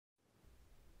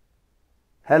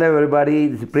Hello everybody,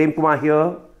 this is Prem Kumar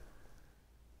here,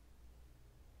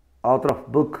 author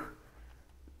of book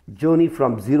Journey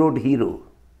from Zero to Hero.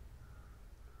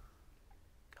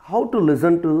 How to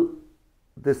listen to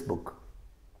this book?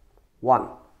 1.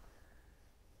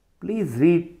 Please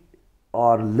read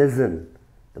or listen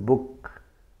the book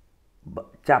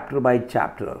chapter by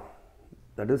chapter,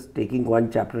 that is taking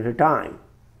one chapter at a time.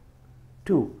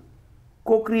 2.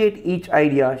 Co-create each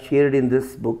idea shared in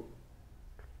this book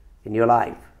in your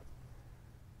life.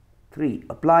 3.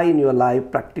 Apply in your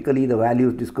life practically the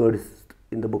values discussed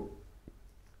in the book.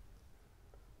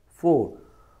 4.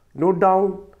 Note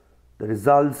down the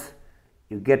results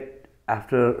you get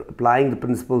after applying the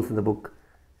principles in the book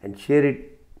and share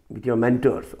it with your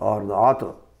mentors or the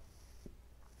author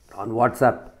on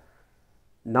WhatsApp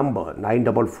number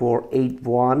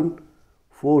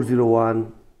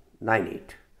 944814019.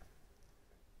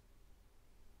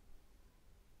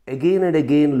 Again and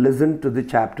again listen to the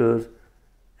chapters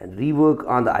and rework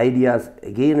on the ideas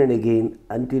again and again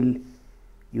until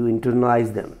you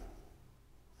internalize them.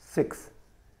 6.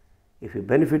 If you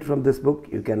benefit from this book,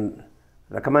 you can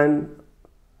recommend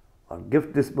or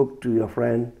gift this book to your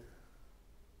friend.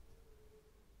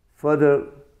 Further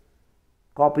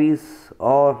copies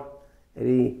or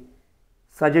any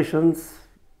suggestions,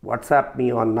 WhatsApp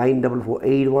me on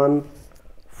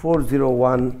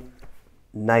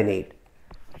 944814019.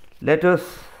 Let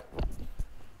us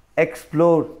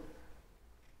explore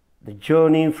the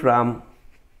journey from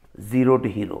zero to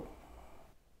hero.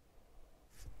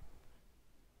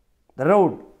 The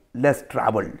road less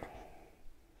traveled.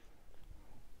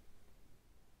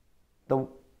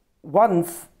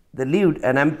 Once there lived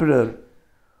an emperor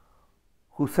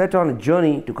who set on a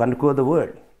journey to conquer the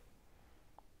world.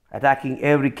 Attacking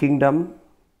every kingdom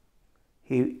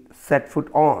he set foot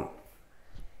on.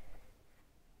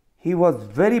 He was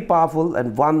very powerful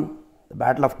and won the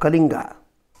Battle of Kalinga.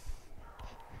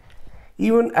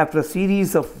 Even after a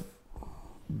series of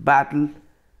battles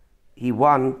he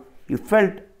won, he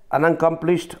felt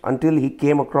unaccomplished until he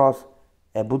came across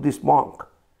a Buddhist monk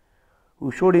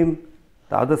who showed him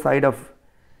the other side of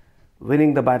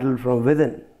winning the battle from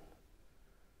within.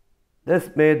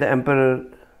 This made the emperor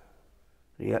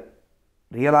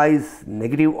realize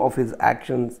negative of his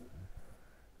actions,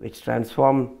 which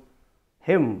transformed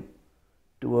him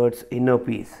towards inner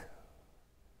peace.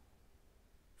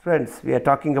 Friends, we are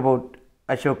talking about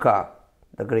Ashoka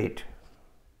the Great.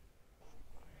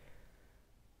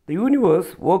 The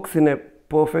universe works in a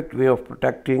perfect way of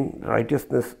protecting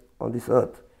righteousness on this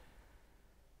earth.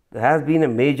 There has been a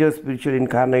major spiritual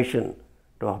incarnation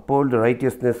to uphold the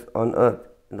righteousness on earth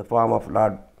in the form of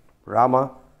Lord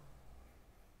Rama,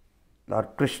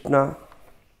 Lord Krishna,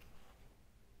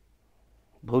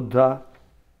 Buddha,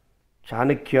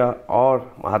 Chanakya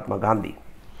or Mahatma Gandhi.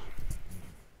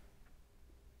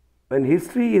 When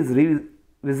history is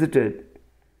revisited,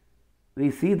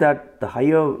 we see that the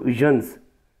higher visions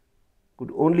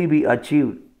could only be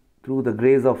achieved through the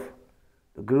grace of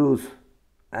the gurus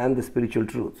and the spiritual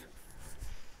truths.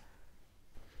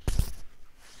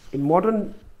 In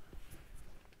modern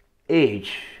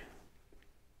age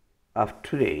of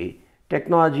today,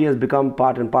 technology has become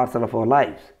part and parcel of our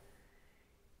lives.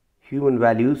 Human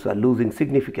values are losing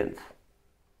significance.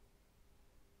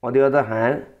 On the other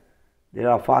hand, there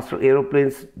are faster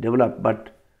aeroplanes developed,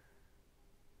 but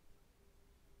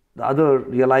the other,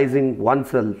 realizing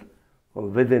oneself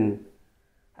from within,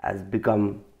 has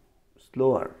become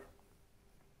slower.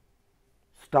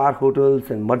 Star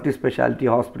hotels and multi-specialty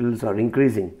hospitals are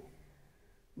increasing,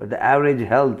 but the average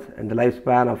health and the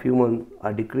lifespan of humans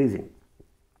are decreasing.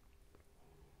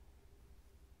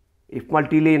 If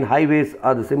multi-lane highways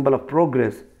are the symbol of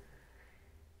progress,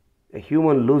 a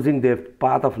human losing their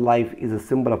path of life is a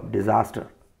symbol of disaster.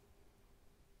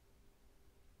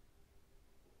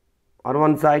 On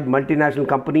one side, multinational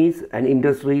companies and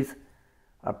industries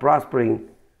are prospering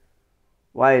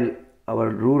while our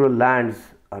rural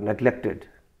lands are neglected.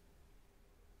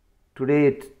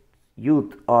 Today,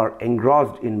 youth are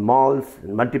engrossed in malls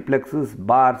and multiplexes,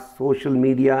 bars, social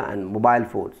media and mobile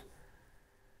phones.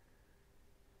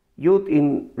 Youth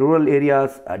in rural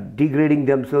areas are degrading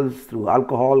themselves through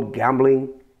alcohol, gambling,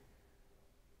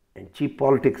 and cheap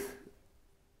politics,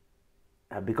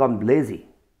 have become lazy.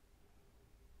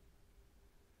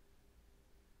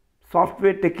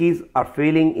 Software techies are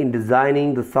failing in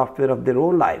designing the software of their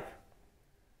own life.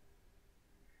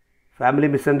 Family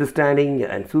misunderstanding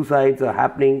and suicides are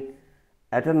happening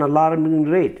at an alarming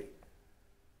rate.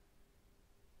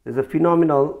 There is a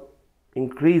phenomenal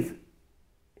increase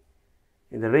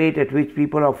in the rate at which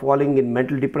people are falling in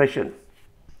mental depression.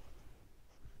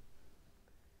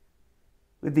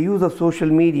 With the use of social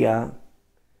media,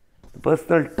 the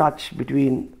personal touch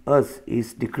between us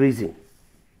is decreasing.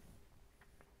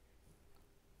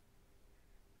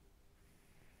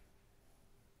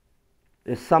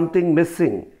 There's something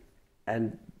missing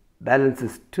and balance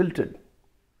is tilted.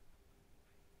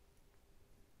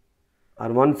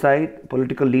 On one side,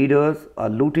 political leaders are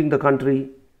looting the country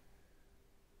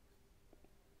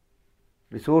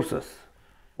resources,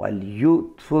 while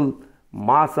youthful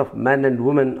mass of men and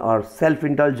women are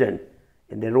self-indulgent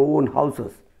in their own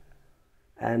houses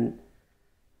and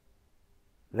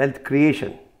wealth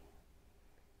creation.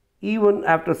 Even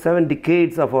after 7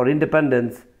 decades of our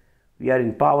independence, we are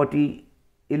in poverty,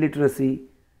 illiteracy,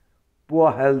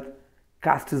 poor health,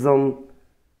 casteism,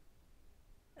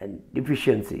 and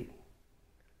deficiency.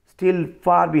 Still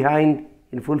far behind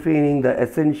in fulfilling the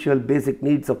essential basic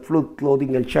needs of food,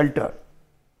 clothing, and shelter.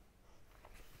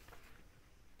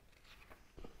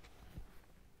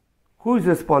 Who is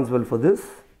responsible for this?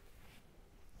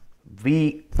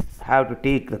 We have to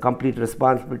take the complete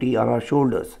responsibility on our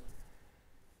shoulders.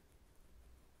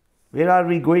 Where are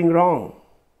we going wrong?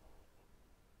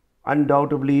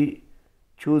 Undoubtedly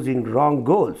choosing wrong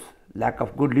goals, lack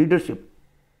of good leadership,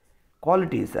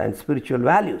 qualities and spiritual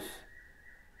values.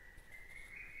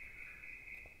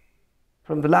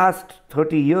 From the last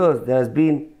 30 years, there has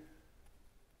been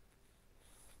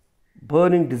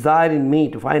burning desire in me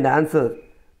to find answers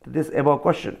to these above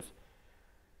questions.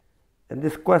 In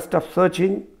this quest of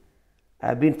searching, I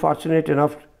have been fortunate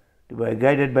enough to be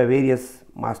guided by various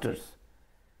masters.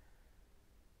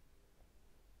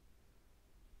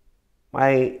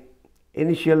 My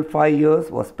initial 5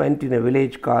 years was spent in a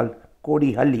village called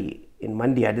Kafe.He in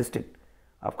Mandya district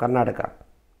of Karnataka.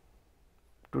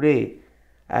 Today,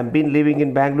 I have been living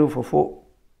in Bangalore for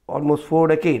almost 4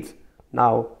 decades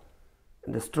now,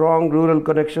 and the strong rural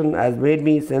connection has made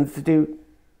me sensitive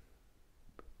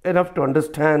enough to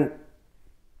understand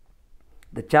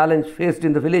the challenge faced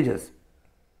in the villages,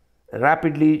 a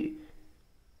rapidly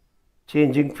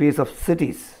changing face of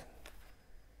cities.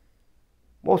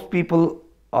 Most people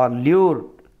are lured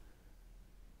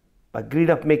by greed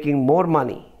of making more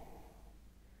money.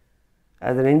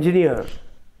 As an engineer,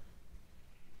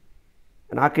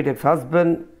 an architect's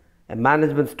husband, a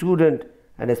management student,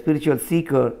 and a spiritual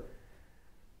seeker,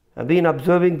 I've been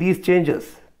observing these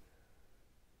changes.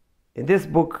 In this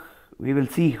book, we will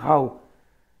see how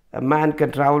a man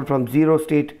can travel from zero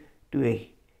state to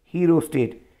a hero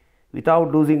state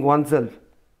without losing oneself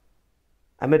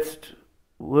amidst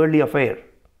worldly affairs.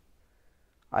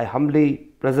 I humbly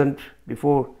present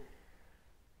before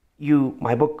you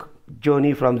my book,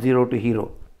 Journey from Zero to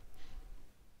Hero.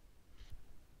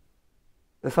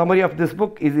 The summary of this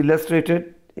book is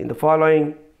illustrated in the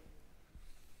following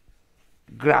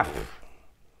graph,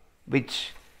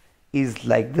 which is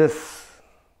like this.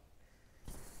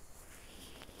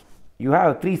 You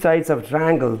have 3 sides of a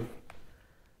triangle.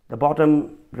 The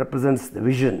bottom represents the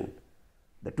vision.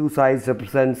 The 2 sides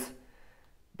represents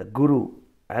the guru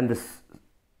and the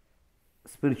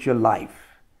spiritual life.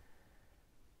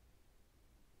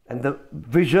 And the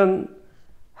vision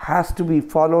has to be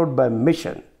followed by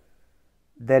mission,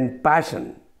 then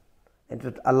passion, and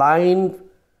it's aligned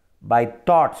by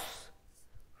thoughts,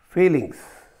 feelings,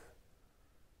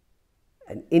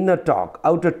 and inner talk,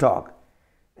 outer talk,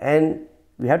 and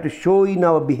we have to show in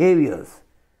our behaviors,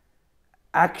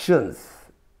 actions,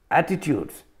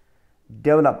 attitudes,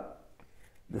 develop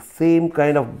the same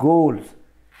kind of goals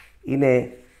in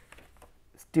a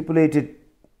stipulated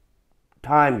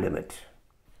time limit.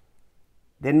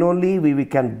 Then only we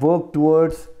can work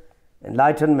towards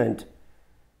enlightenment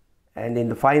and in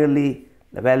the finally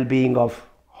the well-being of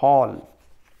all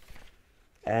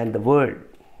and the world.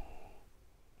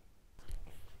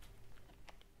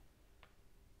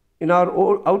 In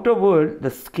our outer world,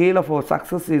 the scale of our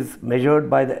success is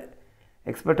measured by the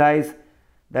expertise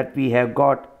that we have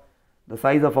got, the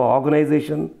size of our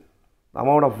organization, the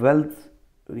amount of wealth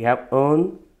we have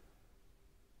earned,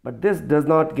 but this does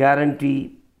not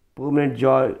guarantee permanent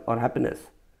joy or happiness.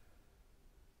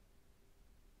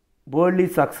 Worldly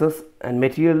success and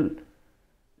material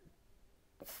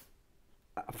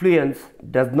affluence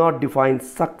does not define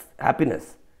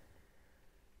happiness,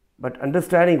 but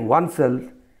understanding oneself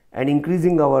and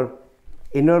increasing our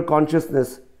inner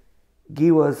consciousness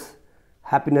give us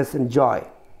happiness and joy.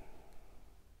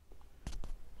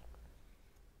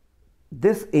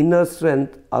 This inner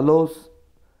strength allows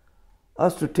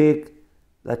us to take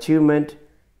the achievement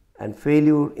and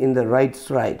failure in the right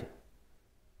stride.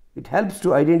 It helps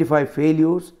to identify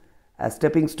failures as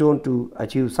stepping stone to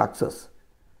achieve success.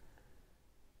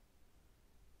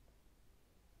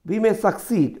 We may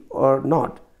succeed or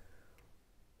not,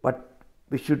 but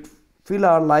we should fill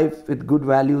our life with good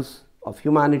values of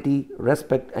humanity,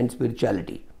 respect, and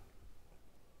spirituality.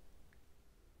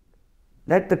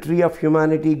 Let the tree of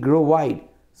humanity grow wide,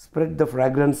 spread the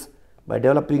fragrance by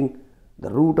developing the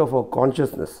root of our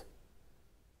consciousness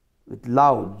with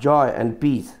love, joy, and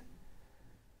peace.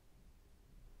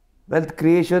 Wealth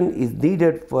creation is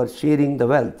needed for sharing the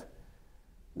wealth,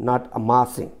 not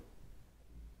amassing.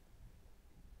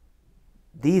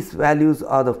 These values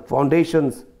are the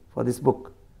foundations for this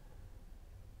book.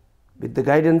 With the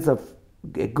guidance of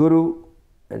a guru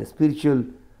and spiritual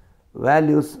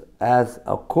values as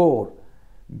a core,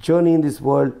 journey in this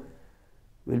world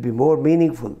will be more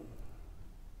meaningful.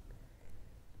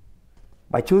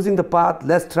 By choosing the path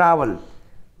less traveled,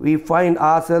 we find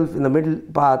ourselves in the middle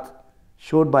path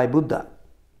showed by Buddha.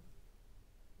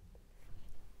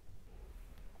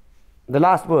 The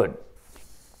last word.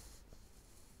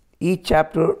 Each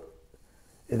chapter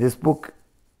in this book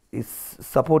is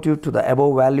supportive to the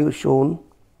above values shown,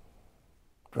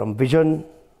 from vision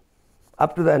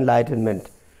up to the enlightenment.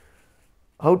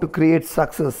 How to create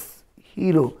success,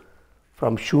 hero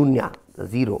from shunya, the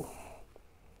zero.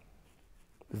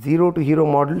 Zero to hero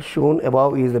model shown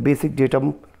above is the basic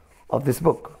datum of this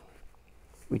book,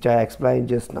 which I explained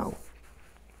just now.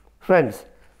 Friends,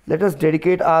 let us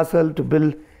dedicate ourselves to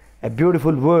build a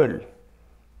beautiful world.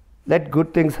 Let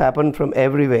good things happen from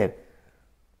everywhere.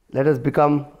 Let us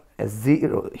become a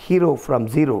hero from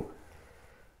zero.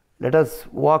 Let us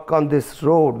walk on this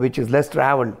road which is less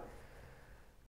traveled